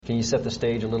Can you set the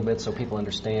stage a little bit so people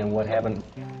understand what happened?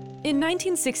 In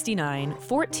 1969,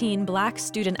 14 black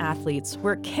student athletes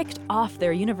were kicked off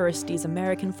their university's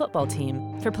American football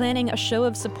team for planning a show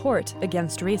of support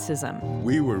against racism.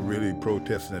 We were really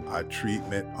protesting our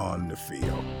treatment on the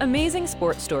field. Amazing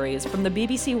Sports Stories from the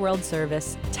BBC World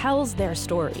Service tells their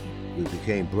story. We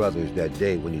became brothers that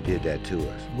day when you did that to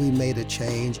us. We made a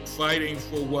change. Fighting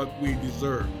for what we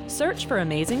deserve. Search for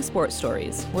Amazing Sports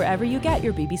Stories wherever you get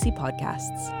your BBC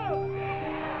podcasts.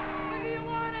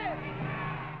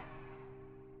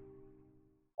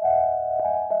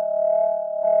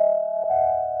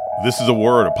 This is A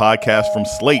Word, a podcast from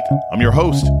Slate. I'm your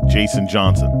host, Jason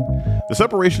Johnson. The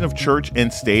separation of church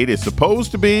and state is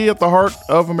supposed to be at the heart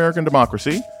of American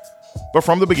democracy. But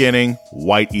from the beginning,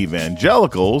 white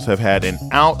evangelicals have had an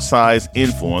outsized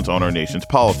influence on our nation's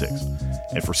politics.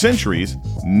 And for centuries,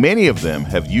 many of them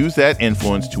have used that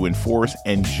influence to enforce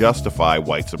and justify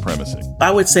white supremacy.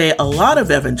 I would say a lot of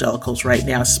evangelicals right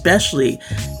now, especially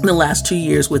in the last 2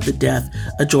 years with the death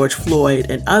of George Floyd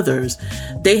and others,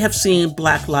 they have seen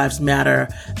Black Lives Matter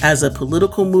as a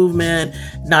political movement,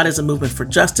 not as a movement for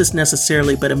justice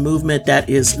necessarily, but a movement that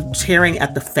is tearing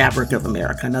at the fabric of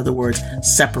America. In other words,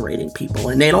 separating people,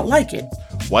 and they don't like it.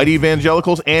 White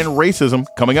evangelicals and racism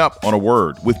coming up on A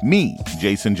Word with me,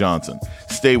 Jason Johnson.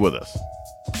 Stay with us.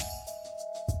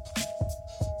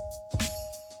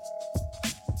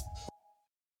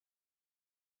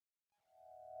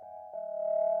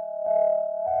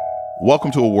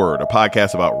 Welcome to A Word, a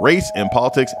podcast about race and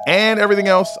politics and everything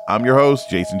else. I'm your host,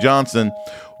 Jason Johnson.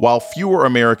 While fewer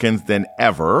Americans than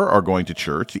ever are going to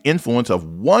church, the influence of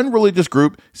one religious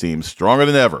group seems stronger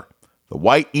than ever. The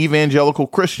white evangelical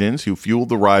Christians who fueled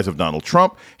the rise of Donald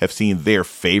Trump have seen their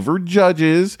favored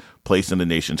judges placed in the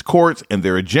nation's courts and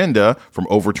their agenda from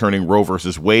overturning Roe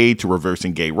versus Wade to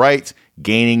reversing gay rights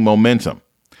gaining momentum.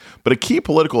 But a key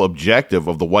political objective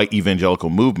of the white evangelical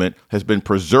movement has been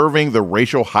preserving the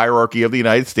racial hierarchy of the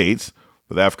United States,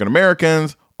 with African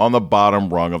Americans on the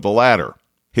bottom rung of the ladder.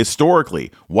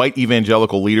 Historically, white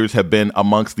evangelical leaders have been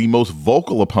amongst the most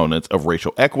vocal opponents of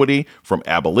racial equity, from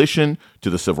abolition to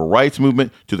the civil rights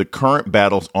movement to the current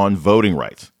battles on voting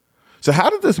rights. So how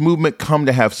did this movement come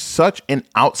to have such an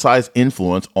outsized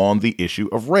influence on the issue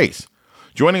of race?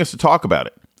 Joining us to talk about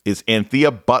it is Anthea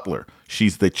Butler.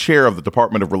 She's the chair of the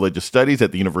Department of Religious Studies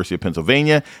at the University of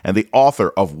Pennsylvania and the author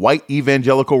of White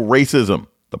Evangelical Racism,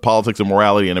 The Politics of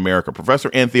Morality in America.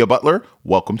 Professor Anthea Butler,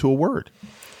 welcome to A Word.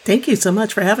 Thank you so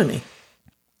much for having me.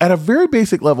 At a very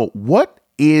basic level, what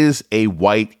is a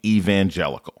white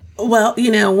evangelical? Well,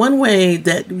 one way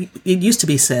that it used to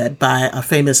be said by a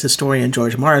famous historian,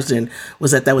 George Marsden,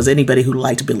 was that was anybody who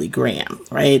liked Billy Graham,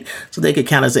 right? So they could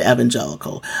count as an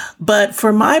evangelical. But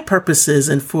for my purposes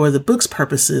and for the book's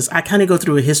purposes, I kind of go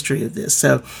through a history of this.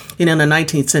 So, in the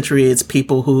 19th century, it's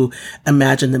people who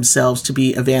imagine themselves to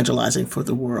be evangelizing for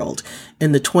the world.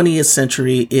 In the 20th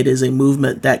century, it is a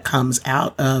movement that comes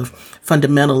out of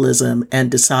fundamentalism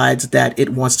and decides that it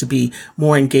wants to be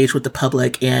more engaged with the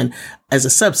public and, as a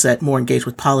subset, more engaged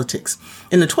with politics.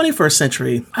 In the 21st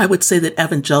century, I would say that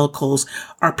evangelicals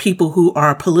are people who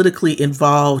are politically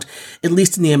involved, at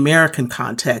least in the American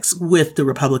context, with the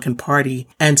Republican Party,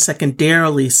 and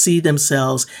secondarily see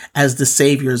themselves as the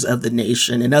saviors of the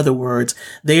nation. In other words,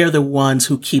 they are the ones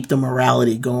who keep the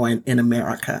morality going in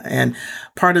America. And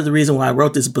part of the reason why I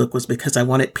wrote this book was because I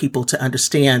wanted people to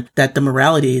understand that the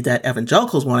morality that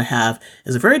evangelicals want to have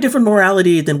is a very different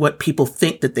morality than what people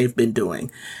think that they've been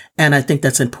doing. And I think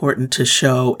that's important to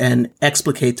show and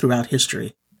explicate throughout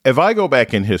history. If I go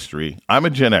back in history, I'm a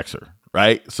Gen Xer,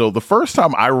 right? So the first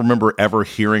time I remember ever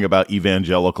hearing about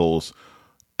evangelicals,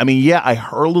 I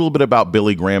heard a little bit about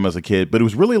Billy Graham as a kid, but it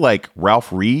was really like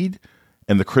Ralph Reed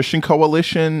and the Christian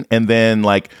Coalition. And then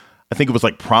I think it was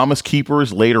like Promise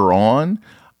Keepers later on.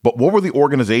 But what were the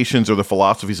organizations or the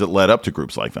philosophies that led up to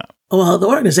groups like that? Well, the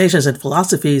organizations and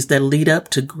philosophies that lead up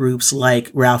to groups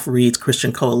like Ralph Reed's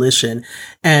Christian Coalition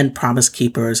and Promise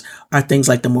Keepers are things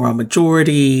like the Moral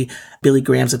Majority, Billy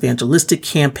Graham's evangelistic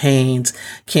campaigns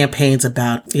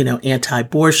about,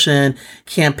 anti-abortion,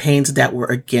 campaigns that were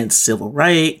against civil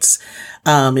rights.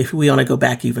 If we want to go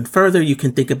back even further, you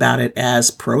can think about it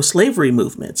as pro-slavery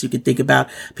movements. You can think about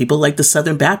people like the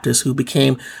Southern Baptists who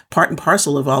became part and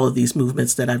parcel of all of these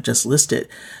movements that I've just listed.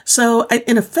 So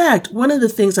in effect, one of the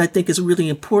things I think is really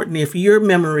important, if your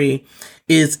memory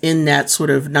is in that sort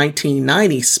of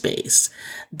 1990 space,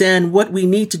 then what we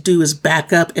need to do is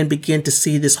back up and begin to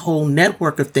see this whole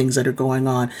network of things that are going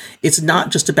on. It's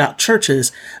not just about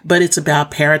churches, but it's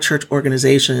about parachurch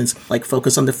organizations like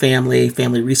Focus on the Family,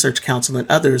 Family Research Council, and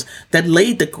others that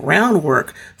laid the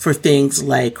groundwork for things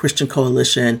like Christian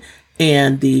Coalition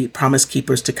and the Promise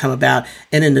Keepers to come about.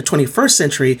 And in the 21st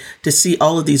century, to see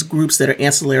all of these groups that are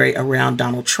ancillary around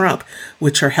Donald Trump,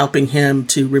 which are helping him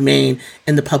to remain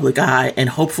in the public eye and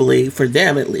hopefully, for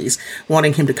them at least,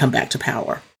 wanting him to come back to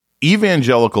power.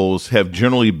 Evangelicals have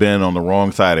generally been on the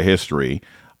wrong side of history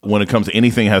when it comes to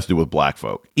anything that has to do with black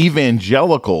folk.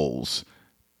 Evangelicals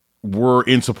were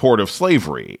in support of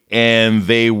slavery, and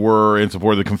they were in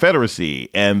support of the Confederacy,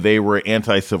 and they were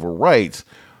anti-civil rights.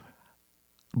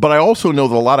 But I also know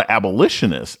that a lot of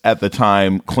abolitionists at the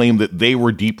time claimed that they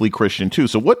were deeply Christian too.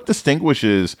 So what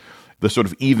distinguishes the sort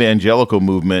of evangelical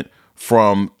movement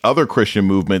from other Christian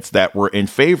movements that were in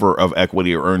favor of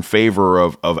equity or in favor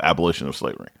of abolition of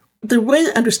slavery? The way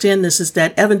to understand this is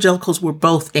that evangelicals were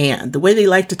both and. The way they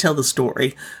like to tell the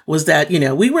story was that,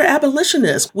 we were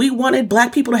abolitionists. We wanted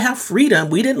black people to have freedom.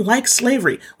 We didn't like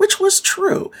slavery, which was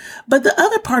true. But the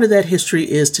other part of that history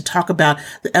is to talk about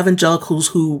the evangelicals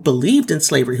who believed in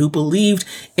slavery, who believed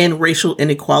in racial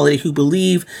inequality, who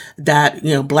believed that,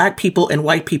 black people and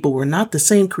white people were not the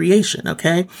same creation.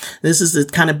 Okay. This is the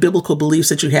kind of biblical beliefs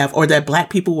that you have, or that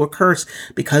black people were cursed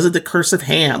because of the curse of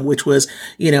Ham, which was,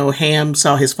 Ham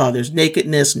saw his father's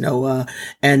nakedness, Noah,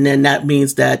 and then that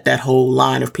means that that whole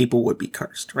line of people would be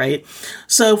cursed, right?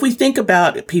 So if we think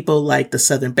about people like the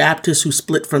Southern Baptists who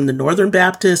split from the Northern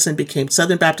Baptists and became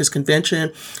Southern Baptist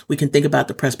Convention, we can think about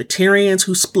the Presbyterians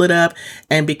who split up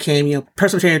and became,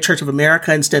 Presbyterian Church of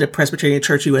America instead of Presbyterian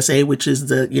Church USA, which is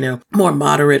the, more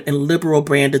moderate and liberal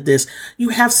brand of this. You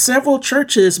have several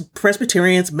churches,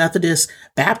 Presbyterians, Methodists,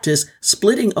 Baptists,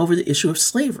 splitting over the issue of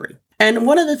slavery. And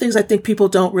one of the things I think people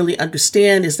don't really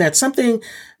understand is that something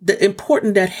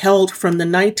important that held from the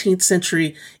 19th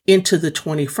century into the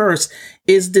 21st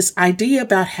is this idea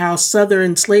about how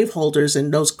Southern slaveholders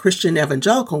and those Christian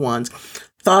evangelical ones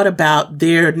thought about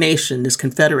their nation, this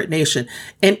Confederate nation.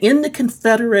 And in the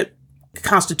Confederate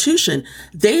Constitution,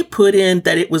 they put in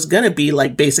that it was going to be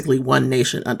like basically one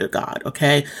nation under God.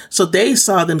 Okay. So they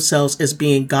saw themselves as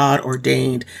being God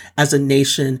ordained as a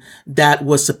nation that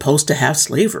was supposed to have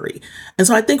slavery. And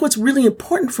so I think what's really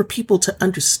important for people to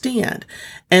understand,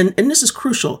 and this is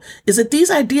crucial, is that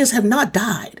these ideas have not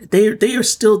died. They are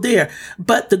still there.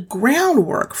 But the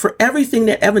groundwork for everything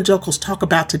that evangelicals talk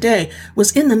about today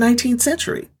was in the 19th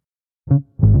century.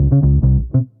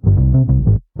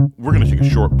 We're going to take a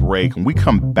short break. When we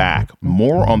come back,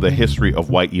 more on the history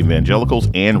of white evangelicals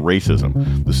and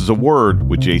racism. This is A Word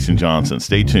with Jason Johnson.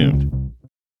 Stay tuned.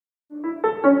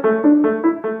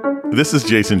 This is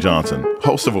Jason Johnson,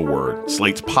 host of A Word,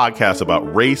 Slate's podcast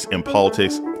about race and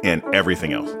politics and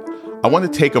everything else. I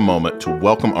want to take a moment to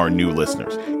welcome our new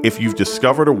listeners. If you've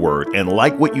discovered A Word and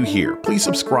like what you hear, please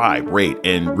subscribe, rate,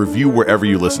 and review wherever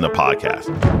you listen to podcasts.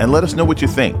 And let us know what you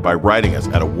think by writing us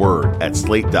at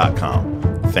aword@slate.com.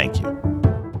 Thank you.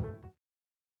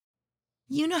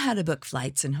 You know how to book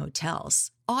flights and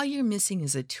hotels. All you're missing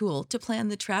is a tool to plan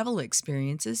the travel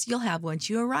experiences you'll have once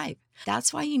you arrive.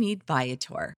 That's why you need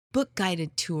Viator. Book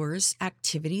guided tours,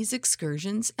 activities,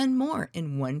 excursions, and more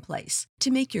in one place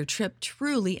to make your trip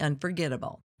truly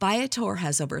unforgettable. Viator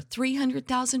has over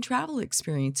 300,000 travel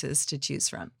experiences to choose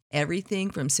from.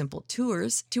 Everything from simple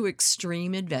tours to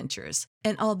extreme adventures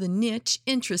and all the niche,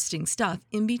 interesting stuff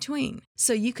in between.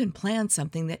 So you can plan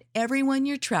something that everyone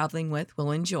you're traveling with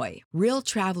will enjoy. Real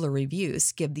traveler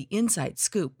reviews give the inside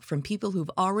scoop from people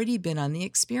who've already been on the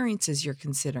experiences you're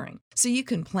considering. So you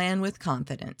can plan with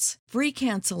confidence. Free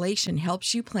cancellation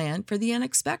helps you plan for the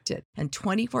unexpected. And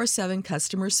 24/7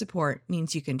 customer support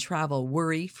means you can travel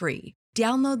worry-free.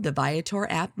 Download the Viator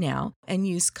app now and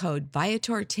use code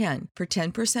Viator10 for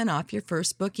 10% off your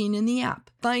first booking in the app.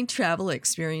 Find travel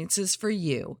experiences for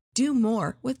you. Do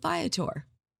more with Viator.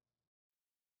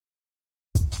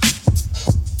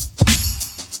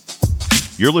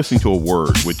 You're listening to A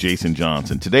Word with Jason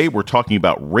Johnson. Today, we're talking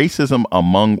about racism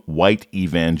among white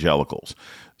evangelicals.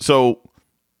 So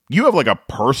you have like a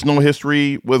personal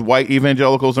history with white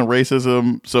evangelicals and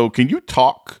racism. So can you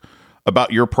talk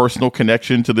about your personal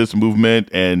connection to this movement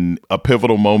and a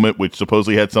pivotal moment which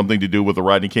supposedly had something to do with the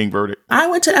Rodney King verdict? I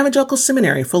went to Evangelical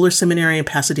Seminary, Fuller Seminary in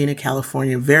Pasadena,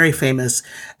 California, very famous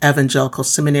evangelical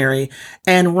seminary.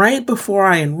 And right before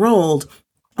I enrolled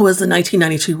was the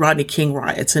 1992 Rodney King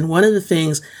riots. And one of the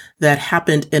things that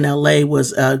happened in LA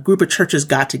was a group of churches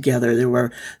got together. There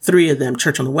were three of them: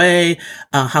 Church on the Way,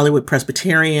 Hollywood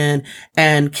Presbyterian,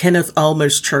 and Kenneth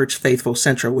Ulmer's church, Faithful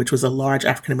Central, which was a large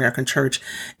African-American church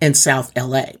in South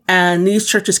LA. And these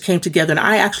churches came together, and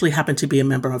I actually happened to be a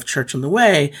member of Church on the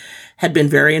Way, had been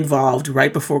very involved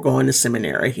right before going to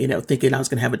seminary, thinking I was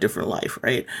going to have a different life,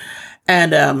 right?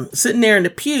 And sitting there in the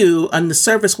pew on the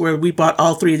service where we brought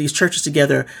all three of these churches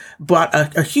together, brought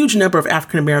a huge number of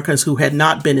African Americans who had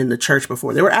not been in the church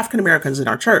before. There were African Americans in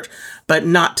our church, but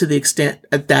not to the extent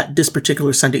that this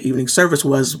particular Sunday evening service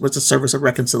was a service of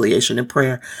reconciliation and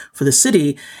prayer for the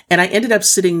city. And I ended up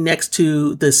sitting next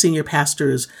to the senior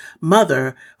pastor's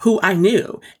mother, who I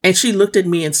knew. And she looked at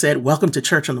me and said, "Welcome to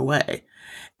church on the way."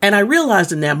 And I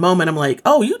realized in that moment, I'm like,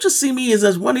 oh, you just see me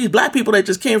as one of these Black people that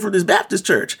just came from this Baptist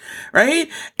church, right?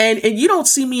 And you don't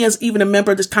see me as even a member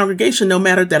of this congregation, no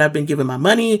matter that I've been given my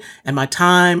money and my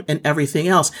time and everything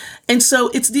else. And so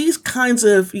it's these kinds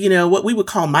of, what we would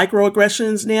call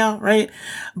microaggressions now, right?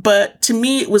 But to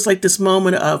me, it was like this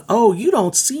moment of, oh, you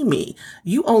don't see me.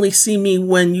 You only see me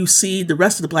when you see the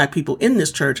rest of the Black people in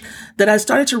this church, that I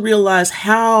started to realize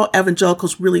how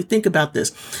evangelicals really think about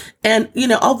this. And,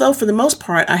 although for the most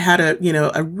part, I had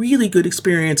a really good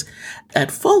experience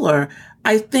at Fuller,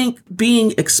 I think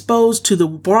being exposed to the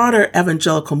broader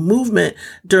evangelical movement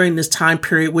during this time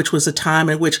period, which was a time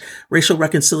in which racial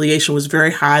reconciliation was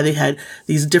very high. They had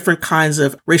these different kinds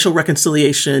of racial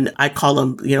reconciliation. I call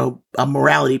them,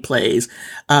 morality plays.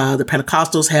 The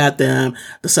Pentecostals had them.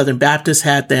 The Southern Baptists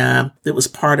had them. It was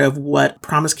part of what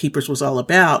Promise Keepers was all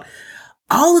about.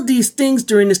 All of these things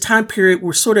during this time period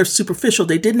were sort of superficial.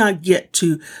 They did not get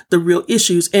to the real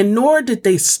issues, and nor did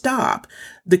they stop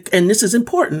and this is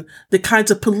important, the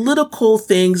kinds of political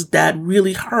things that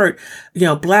really hurt,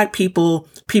 Black people,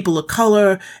 people of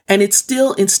color. And it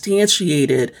still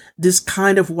instantiated this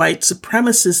kind of white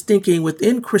supremacist thinking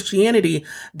within Christianity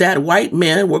that white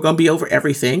men were going to be over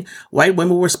everything. White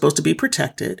women were supposed to be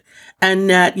protected, and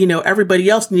that, everybody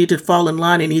else needed to fall in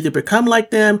line and either become like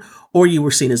them or you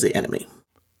were seen as the enemy.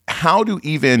 How do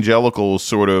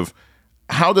evangelicals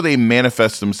how do they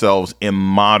manifest themselves in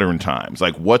modern times?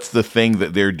 Like, what's the thing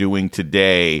that they're doing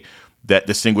today that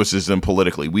distinguishes them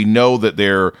politically? We know that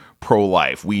they're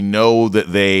pro-life. We know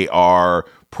that they are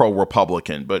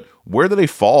pro-Republican, but where do they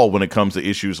fall when it comes to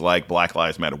issues like Black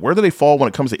Lives Matter? Where do they fall when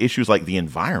it comes to issues like the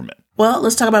environment? Well,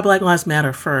 let's talk about Black Lives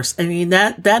Matter first. I mean,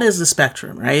 that is the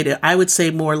spectrum, right? I would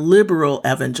say more liberal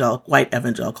white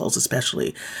evangelicals,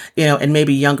 especially, and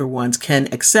maybe younger ones, can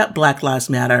accept Black Lives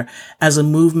Matter as a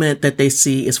movement that they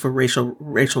see is for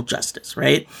racial justice,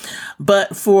 right?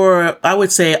 But for, I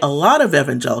would say, a lot of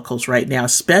evangelicals right now,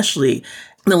 especially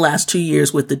in the last 2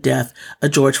 years with the death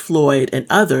of George Floyd and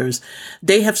others,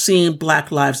 they have seen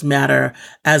Black Lives Matter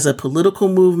as a political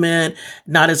movement,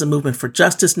 not as a movement for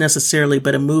justice necessarily,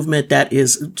 but a movement that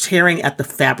is tearing at the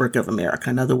fabric of America.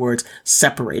 In other words,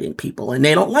 separating people, and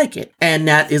they don't like it. And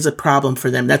that is a problem for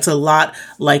them. That's a lot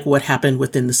like what happened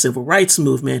within the civil rights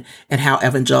movement and how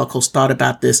evangelicals thought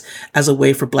about this as a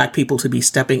way for Black people to be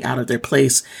stepping out of their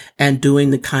place and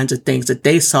doing the kinds of things that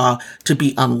they saw to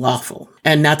be unlawful.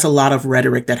 And that's a lot of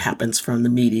rhetoric that happens from the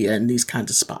media and these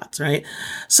kinds of spots, right?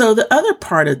 So the other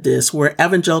part of this, where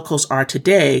evangelicals are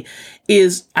today,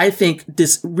 is, I think,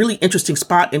 this really interesting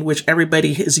spot in which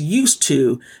everybody is used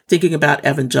to thinking about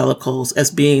evangelicals as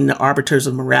being the arbiters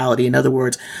of morality. In other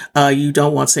words, you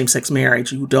don't want same-sex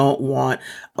marriage, you don't want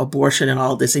abortion and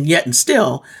all this, and yet and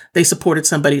still they supported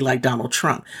somebody like Donald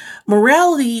Trump.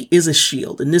 Morality is a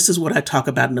shield, and this is what I talk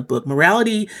about in the book.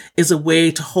 Morality is a way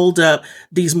to hold up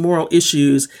these moral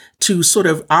issues to sort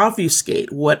of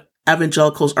obfuscate what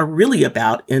evangelicals are really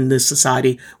about in this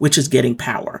society, which is getting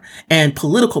power. And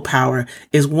political power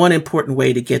is one important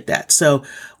way to get that. So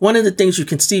one of the things you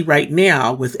can see right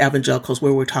now with evangelicals,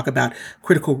 where we talk about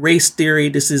critical race theory,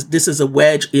 this is a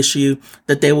wedge issue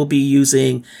that they will be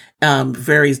using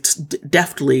very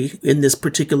deftly in this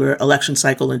particular election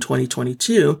cycle in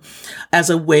 2022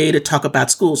 as a way to talk about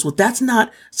schools. Well, that's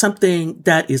not something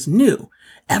that is new.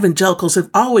 Evangelicals have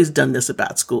always done this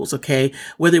about schools, okay?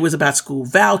 Whether it was about school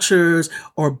vouchers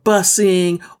or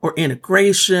busing or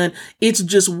integration, it's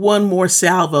just one more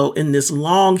salvo in this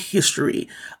long history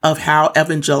of how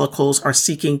evangelicals are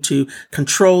seeking to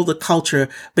control the culture,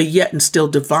 but yet and still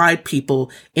divide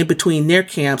people in between their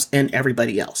camps and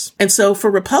everybody else. And so for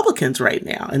Republicans right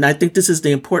now, and I think this is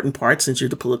the important part since you're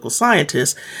the political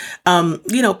scientist,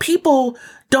 people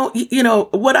don't,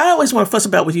 what I always want to fuss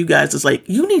about with you guys is like,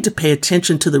 you need to pay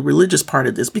attention to the religious part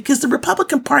of this, because the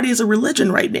Republican Party is a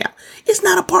religion right now. It's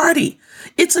not a party.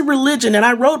 It's a religion. And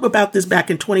I wrote about this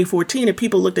back in 2014 and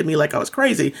people looked at me like I was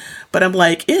crazy, but I'm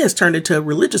like, it has turned into a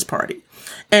religious party.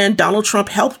 And Donald Trump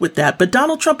helped with that. But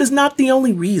Donald Trump is not the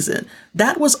only reason.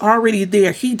 That was already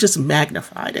there. He just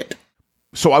magnified it.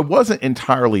 So I wasn't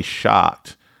entirely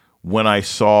shocked when I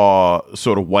saw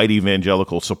sort of white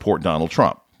evangelicals support Donald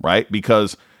Trump. Right?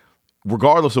 Because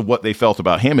regardless of what they felt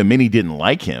about him, and many didn't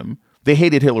like him, they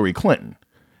hated Hillary Clinton.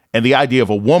 And the idea of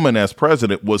a woman as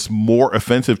president was more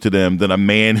offensive to them than a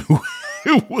man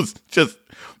who was just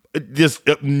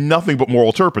nothing but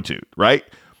moral turpitude, right?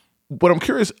 But I'm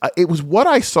curious, it was what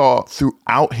I saw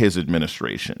throughout his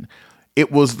administration.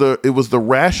 It was the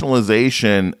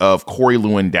rationalization of Corey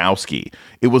Lewandowski.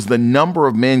 It was the number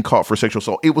of men caught for sexual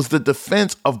assault. It was the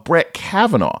defense of Brett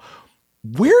Kavanaugh.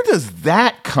 Where does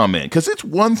that come in? Because it's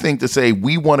one thing to say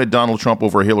we wanted Donald Trump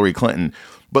over Hillary Clinton,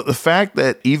 but the fact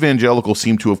that evangelicals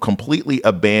seem to have completely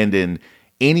abandoned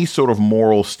any sort of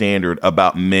moral standard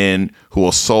about men who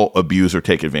assault, abuse, or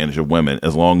take advantage of women,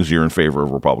 as long as you're in favor of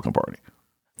the Republican Party.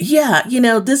 Yeah,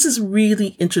 this is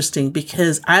really interesting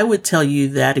because I would tell you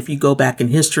that if you go back in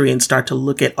history and start to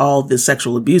look at all the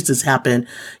sexual abuse that's happened,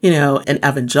 in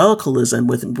evangelicalism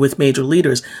with major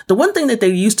leaders, the one thing that they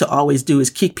used to always do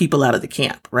is kick people out of the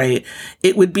camp, right?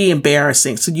 It would be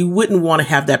embarrassing. So you wouldn't want to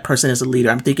have that person as a leader.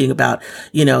 I'm thinking about,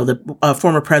 the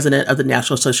former president of the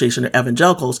National Association of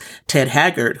Evangelicals, Ted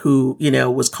Haggard, who,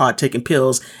 was caught taking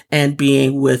pills and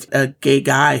being with a gay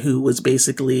guy who was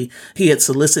basically, he had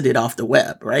solicited off the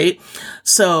web, right?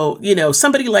 So,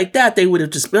 somebody like that, they would have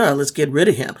just, let's get rid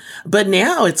of him. But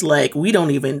now it's like, we don't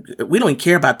even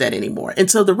care about that anymore. And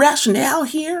so the rationale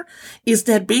here is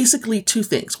that basically two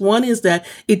things. One is that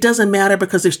it doesn't matter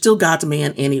because they're still God's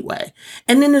man anyway.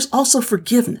 And then there's also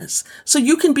forgiveness. So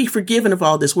you can be forgiven of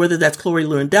all this, whether that's Corey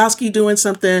Lewandowski doing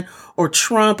something or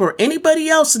Trump or anybody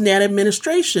else in that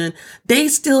administration, they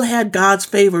still had God's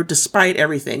favor despite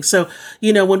everything. So,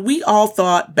 when we all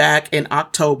thought back in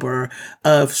October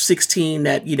of 16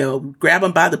 that, grab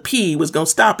them by the P was going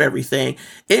to stop everything,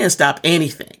 it didn't stop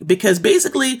anything. Because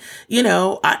basically,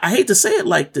 I hate to say it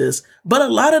like this, but a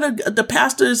lot of the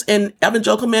pastors and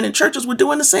evangelical men in churches were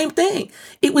doing the same thing.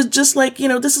 It was just like,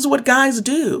 this is what guys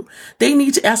do. They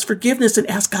need to ask forgiveness and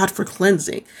ask God for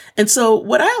cleansing. And so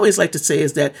what I always like to say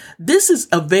is that this is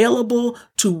available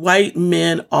to white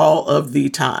men all of the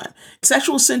time.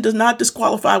 Sexual sin does not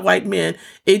disqualify white men.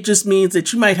 It just means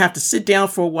that you might have to sit down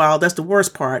for a while. That's the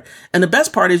worst part. And the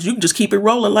best part is you can just keep it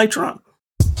rolling like Trump.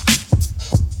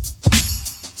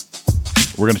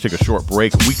 We're going to take a short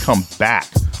break. We come back.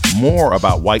 More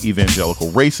about white evangelical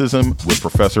racism with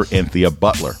Professor Anthea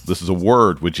Butler. This is A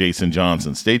Word with Jason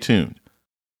Johnson. Stay tuned.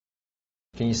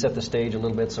 Can you set the stage a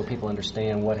little bit so people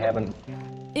understand what happened?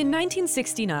 In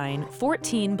 1969,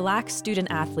 14 black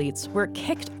student athletes were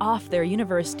kicked off their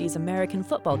university's American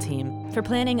football team for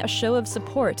planning a show of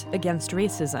support against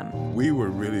racism. We were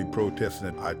really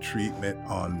protesting our treatment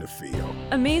on the field.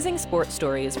 Amazing Sports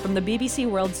Stories from the BBC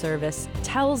World Service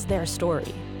tells their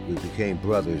story. We became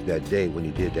brothers that day when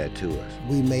you did that to us.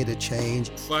 We made a change.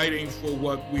 Fighting for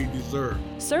what we deserve.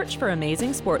 Search for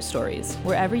Amazing Sports Stories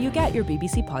wherever you get your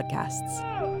BBC podcasts.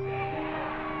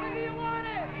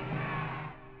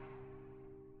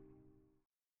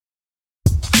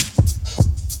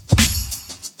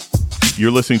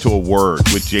 You're listening to A Word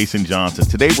with Jason Johnson.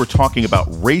 Today we're talking about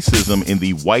racism in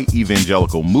the white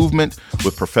evangelical movement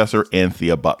with Professor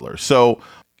Anthea Butler. So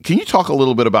can you talk a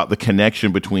little bit about the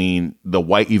connection between the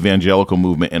white evangelical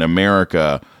movement in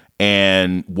America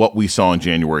and what we saw on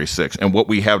January 6th and what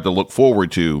we have to look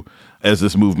forward to as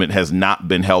this movement has not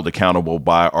been held accountable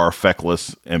by our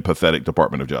feckless and pathetic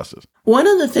Department of Justice? One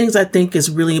of the things I think is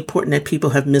really important that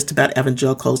people have missed about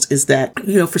evangelicals is that,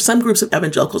 for some groups of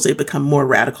evangelicals, they become more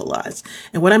radicalized.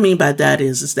 And what I mean by that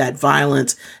is that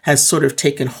violence has sort of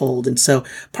taken hold. And so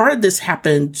part of this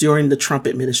happened during the Trump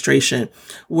administration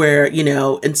where,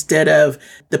 instead of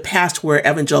the past where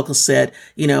evangelicals said,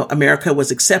 America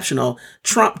was exceptional,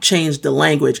 Trump changed the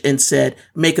language and said,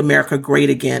 make America great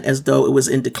again, as though it was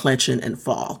in declension and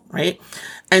fall, right?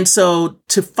 And so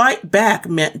to fight back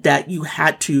meant that you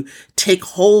had to take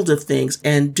hold of things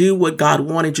and do what God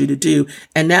wanted you to do.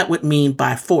 And that would mean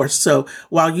by force. So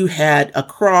while you had a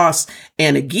cross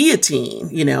and a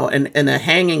guillotine, and a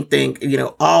hanging thing,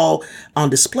 all on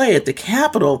display at the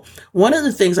Capitol, one of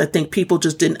the things I think people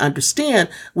just didn't understand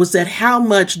was that how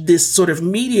much this sort of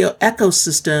media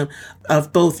ecosystem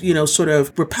of both, sort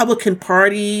of Republican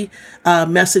Party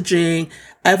messaging,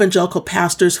 evangelical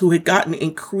pastors who had gotten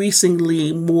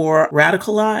increasingly more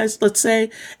radicalized, let's say,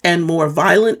 and more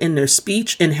violent in their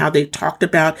speech and how they talked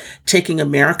about taking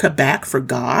America back for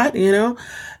God,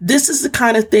 This is the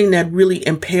kind of thing that really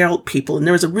impaired people. And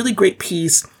there was a really great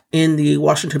piece in the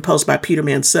Washington Post by Peter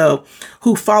Manseau,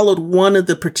 who followed one of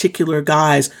the particular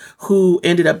guys who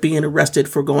ended up being arrested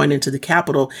for going into the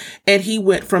Capitol. And he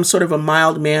went from sort of a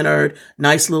mild-mannered,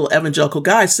 nice little evangelical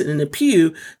guy sitting in a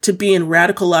pew to being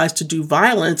radicalized to do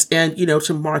violence and,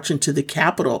 to march into the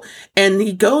Capitol. And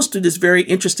he goes through this very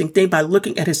interesting thing by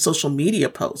looking at his social media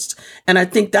posts. And I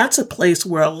think that's a place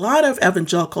where a lot of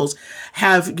evangelicals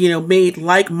have, made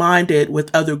like-minded with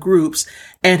other groups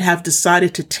and have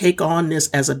decided to take on this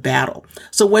as a battle.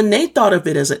 So when they thought of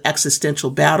it as an existential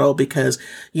battle because,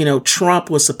 Trump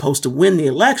was supposed to win the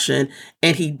election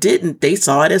and he didn't, they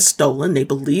saw it as stolen. They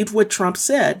believed what Trump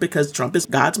said because Trump is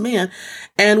God's man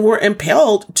and were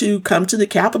impelled to come to the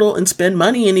Capitol and spend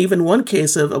money. In even one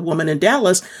case of a woman in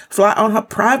Dallas, fly on her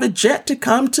private jet to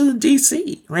come to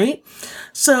DC, right?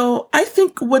 So I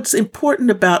think what's important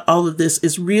about all of this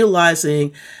is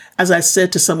realizing, as I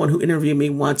said to someone who interviewed me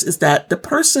once, is that the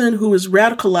person who is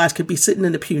radicalized could be sitting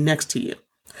in the pew next to you.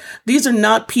 These are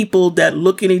not people that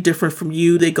look any different from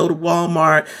you. They go to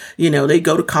Walmart, they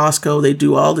go to Costco, they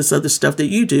do all this other stuff that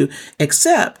you do,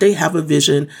 except they have a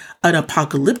vision, an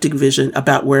apocalyptic vision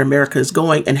about where America is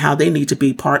going and how they need to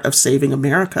be part of saving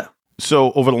America.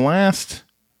 So over the last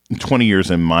 20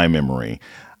 years in my memory,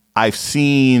 I've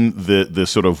seen the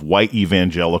sort of white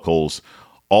evangelicals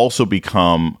also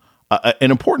become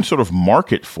an important sort of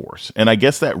market force. And I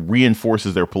guess that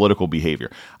reinforces their political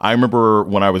behavior. I remember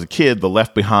when I was a kid, the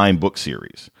Left Behind book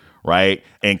series, right?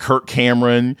 And Kirk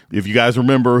Cameron, if you guys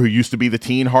remember, who used to be the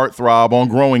teen heartthrob on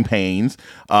Growing Pains.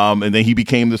 And then he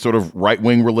became the sort of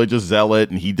right-wing religious zealot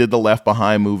and he did the Left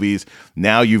Behind movies.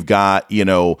 Now you've got,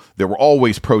 there were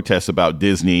always protests about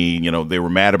Disney. They were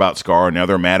mad about Scar. Now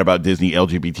they're mad about Disney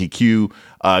LGBTQ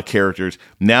characters.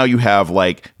 Now you have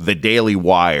like the Daily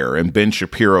Wire and Ben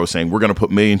Shapiro saying we're going to put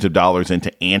millions of dollars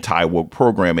into anti-woke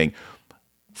programming.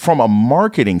 From a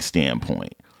marketing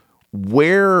standpoint,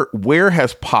 where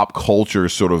has pop culture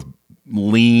sort of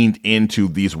leaned into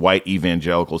these white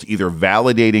evangelicals, either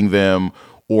validating them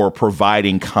or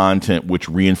providing content which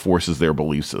reinforces their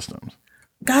belief systems?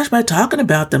 Gosh, by talking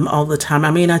about them all the time.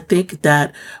 I mean, I think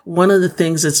that one of the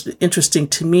things that's interesting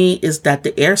to me is that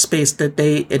the airspace that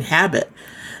they inhabit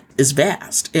is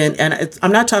vast. And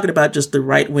I'm not talking about just the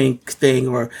right wing thing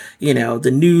or,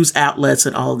 the news outlets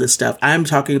and all of this stuff. I'm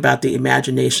talking about the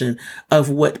imagination of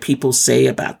what people say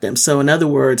about them. So in other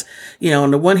words,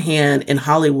 on the one hand, in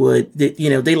Hollywood,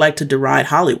 they like to deride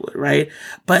Hollywood, right?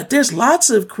 But there's lots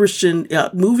of Christian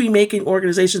movie making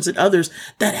organizations and others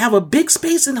that have a big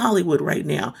space in Hollywood right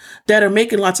now that are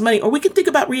making lots of money. Or we can think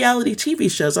about reality TV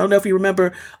shows. I don't know if you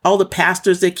remember all the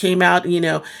pastors that came out,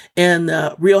 and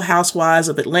the Real Housewives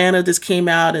of Atlanta. This came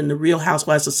out, and the Real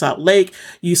Housewives of Salt Lake.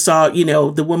 You saw,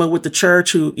 the woman with the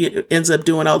church who ends up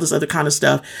doing all this other kind of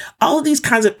stuff. All of these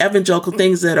kinds of evangelical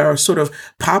things that are sort of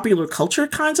popular culture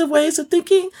kinds of ways of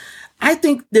thinking, I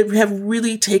think they have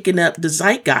really taken up the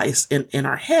zeitgeist in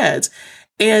our heads.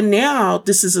 And now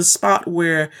this is a spot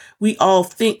where we all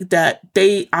think that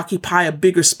they occupy a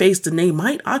bigger space than they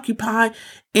might occupy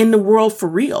in the world for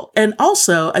real. And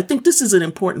also, I think this is an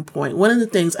important point. One of the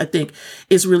things I think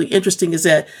is really interesting is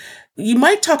that you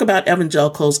might talk about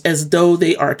evangelicals as though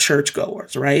they are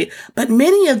churchgoers, right? But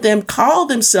many of them call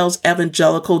themselves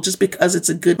evangelical just because it's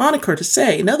a good moniker to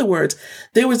say. In other words,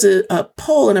 there was a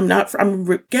poll, and I'm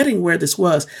forgetting where this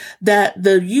was, that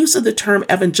the use of the term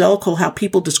evangelical, how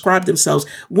people describe themselves,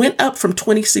 went up from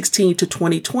 2016 to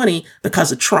 2020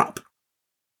 because of Trump.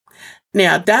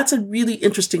 Now, that's a really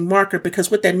interesting marker because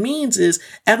what that means is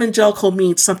evangelical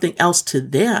means something else to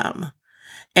them.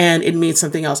 And it means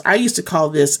something else. I used to call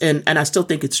this, and I still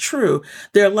think it's true,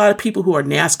 there are a lot of people who are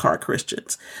NASCAR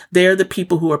Christians. They're the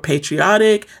people who are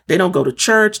patriotic. They don't go to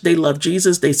church. They love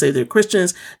Jesus. They say they're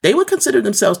Christians. They would consider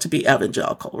themselves to be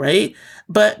evangelical, right?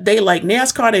 But they like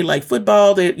NASCAR. They like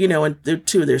football. They, and they're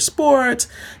two of their sports.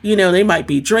 They might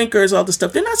be drinkers, all this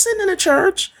stuff. They're not sitting in a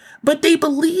church, but they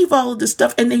believe all of this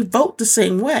stuff and they vote the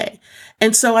same way.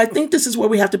 And so I think this is where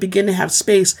we have to begin to have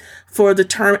space for the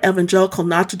term evangelical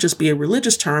not to just be a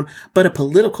religious term, but a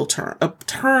political term, a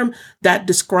term that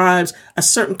describes a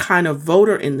certain kind of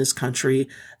voter in this country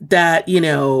that,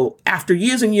 after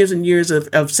years and years and years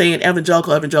of saying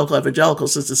evangelical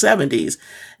since the 70s,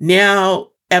 now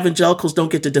evangelicals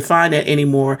don't get to define it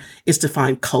anymore. It's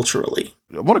defined culturally.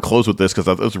 I want to close with this because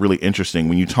I thought it was really interesting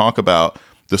when you talk about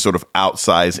the sort of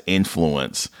outsized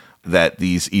influence that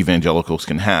these evangelicals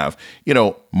can have.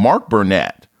 Mark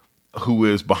Burnett, who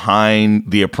is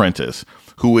behind The Apprentice,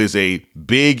 who is a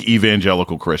big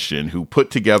evangelical Christian who put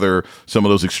together some of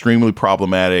those extremely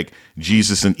problematic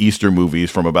Jesus and Easter movies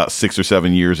from about 6 or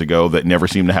 7 years ago that never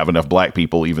seemed to have enough black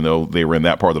people, even though they were in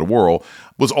that part of the world,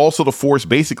 was also the force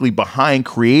basically behind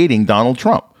creating Donald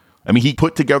Trump. I mean, he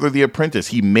put together The Apprentice.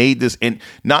 He made this, and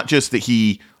not just that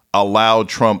he allowed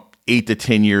Trump 8 to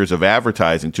 10 years of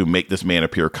advertising to make this man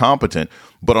appear competent,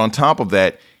 but on top of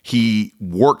that, he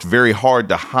worked very hard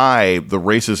to hide the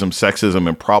racism, sexism,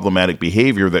 and problematic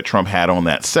behavior that Trump had on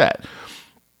that set.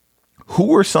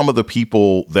 Who are some of the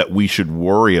people that we should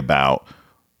worry about,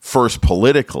 first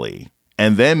politically,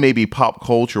 and then maybe pop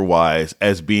culture wise,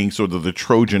 as being sort of the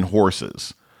Trojan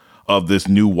horses of this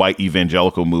new white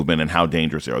evangelical movement and how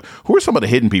dangerous they are? Who are some of the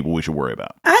hidden people we should worry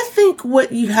about? I think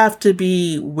what you have to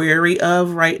be wary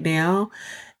of right now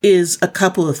is a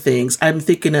couple of things. I'm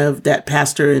thinking of that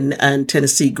pastor in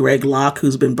Tennessee, Greg Locke,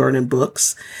 who's been burning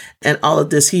books and all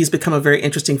of this. He's become a very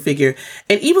interesting figure.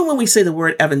 And even when we say the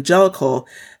word evangelical,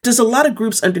 there's a lot of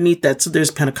groups underneath that. So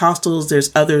there's Pentecostals, there's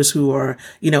others who are,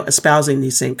 espousing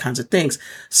these same kinds of things.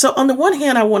 So on the one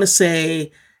hand, I want to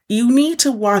say you need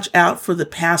to watch out for the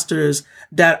pastors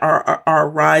that are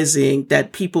rising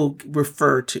that people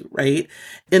refer to, right?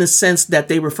 In a sense that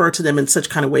they refer to them in such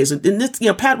kind of ways. And this,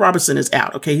 Pat Robertson is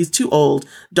out. Okay. He's too old.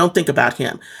 Don't think about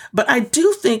him. But I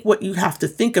do think what you have to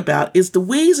think about is the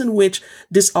ways in which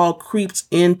this all creeps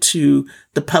into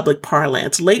the public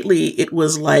parlance. Lately, it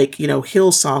was like,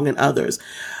 Hillsong and others.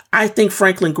 I think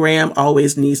Franklin Graham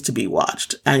always needs to be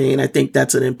watched. I mean, I think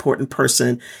that's an important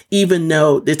person, even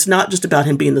though it's not just about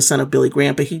him being the son of Billy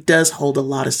Graham, but he does hold a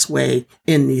lot of sway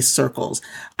in these circles.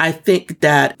 I think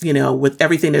that, with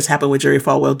everything that's happened with Jerry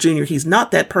Falwell Jr., he's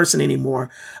not that person anymore,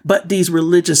 but these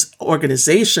religious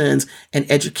organizations and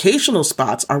educational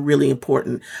spots are really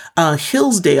important.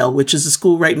 Hillsdale, which is a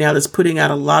school right now that's putting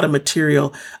out a lot of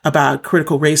material about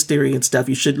critical race theory and stuff.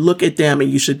 You should look at them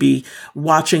and you should be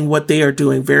watching what they are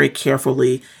doing very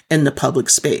carefully in the public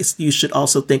space. You should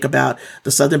also think about the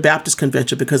Southern Baptist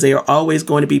Convention because they are always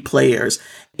going to be players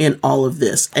in all of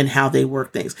this and how they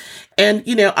work things. And,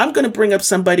 I'm going to bring up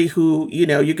somebody who,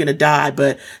 you're going to die,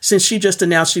 but since she just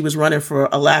announced she was running for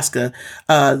Alaska,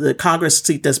 the Congress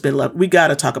seat that's been left, we got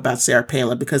to talk about Sarah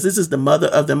Palin because this is the mother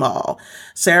of them all.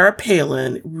 Sarah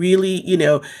Palin really,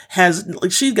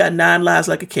 she's got 9 lives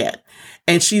like a cat.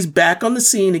 And she's back on the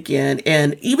scene again.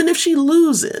 And even if she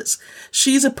loses,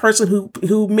 she's a person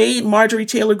who made Marjorie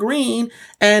Taylor Greene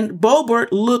and Boebert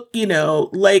look,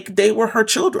 like they were her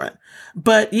children.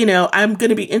 But, I'm going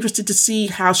to be interested to see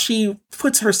how she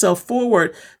puts herself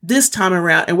forward this time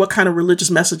around and what kind of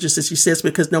religious messages that she says,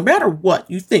 because no matter what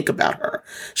you think about her,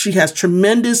 she has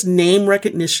tremendous name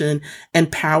recognition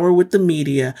and power with the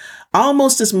media,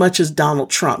 almost as much as Donald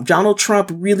Trump. Donald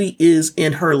Trump really is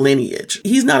in her lineage.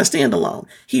 He's not a standalone.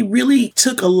 He really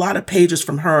took a lot of pages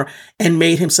from her and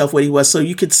made himself what he was. So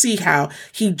you could see how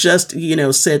he just,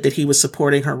 said that he was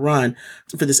supporting her run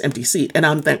for this empty seat. And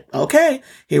I'm thinking, okay,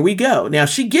 here we go. Now, if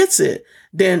she gets it,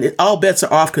 then all bets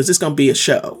are off because it's going to be a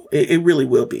show. It really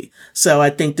will be. So I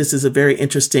think this is a very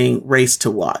interesting race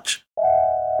to watch.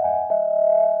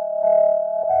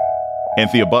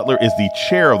 Anthea Butler is the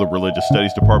chair of the Religious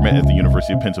Studies Department at the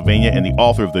University of Pennsylvania and the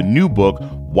author of the new book,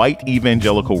 White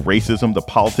Evangelical Racism, The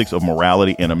Politics of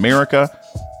Morality in America.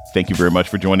 Thank you very much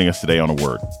for joining us today on A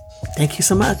Word. Thank you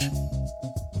so much.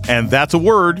 And that's A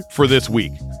Word for this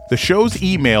week. The show's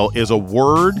email is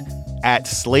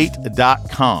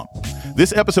aword@slate.com.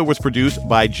 This episode was produced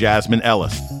by Jasmine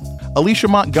Ellis. Alicia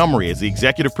Montgomery is the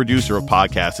executive producer of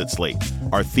podcasts at Slate.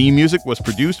 Our theme music was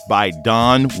produced by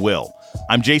Don Will.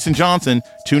 I'm Jason Johnson.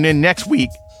 Tune in next week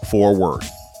for A Word.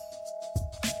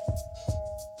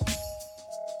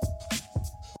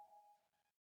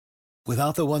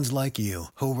 Without the ones like you,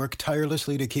 who work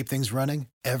tirelessly to keep things running,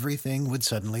 everything would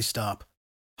suddenly stop.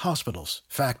 Hospitals,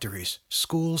 factories,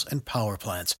 schools, and power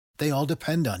plants, they all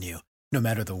depend on you. No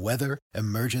matter the weather,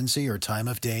 emergency, or time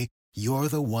of day, you're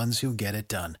the ones who get it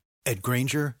done. At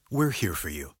Grainger, we're here for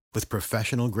you with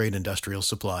professional-grade industrial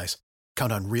supplies.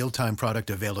 Count on real-time product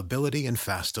availability and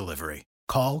fast delivery.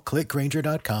 Call, click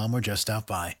Grainger.com, or just stop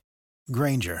by.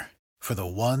 Grainger, for the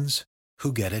ones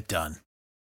who get it done.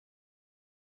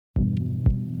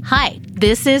 Hi,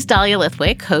 this is Dahlia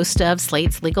Lithwick, host of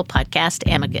Slate's legal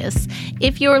podcast, Amicus.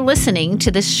 If you're listening to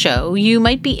this show, you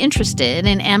might be interested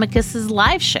in Amicus's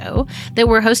live show that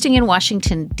we're hosting in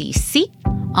Washington, D.C.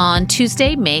 on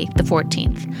Tuesday, May the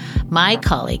 14th. My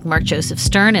colleague, Mark Joseph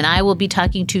Stern, and I will be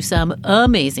talking to some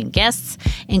amazing guests,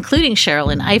 including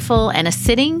Sherrilyn Ifill and a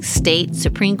sitting state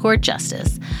Supreme Court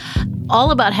justice.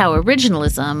 all about how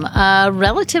originalism, a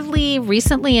relatively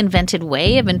recently invented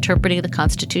way of interpreting the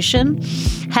Constitution,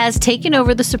 has taken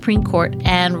over the Supreme Court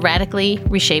and radically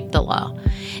reshaped the law.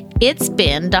 It's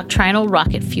been doctrinal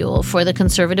rocket fuel for the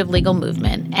conservative legal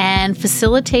movement and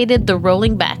facilitated the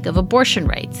rolling back of abortion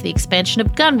rights, the expansion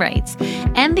of gun rights,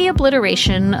 and the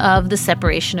obliteration of the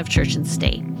separation of church and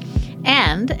state.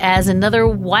 And as another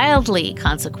wildly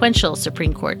consequential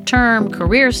Supreme Court term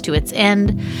careers to its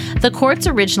end, the court's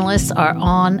originalists are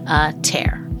on a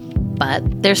tear.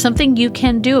 But there's something you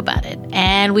can do about it,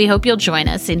 and we hope you'll join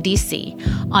us in D.C.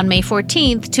 on May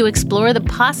 14th to explore the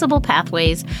possible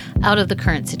pathways out of the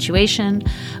current situation.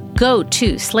 Go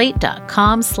to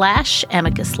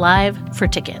slate.com/amicuslive for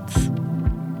tickets.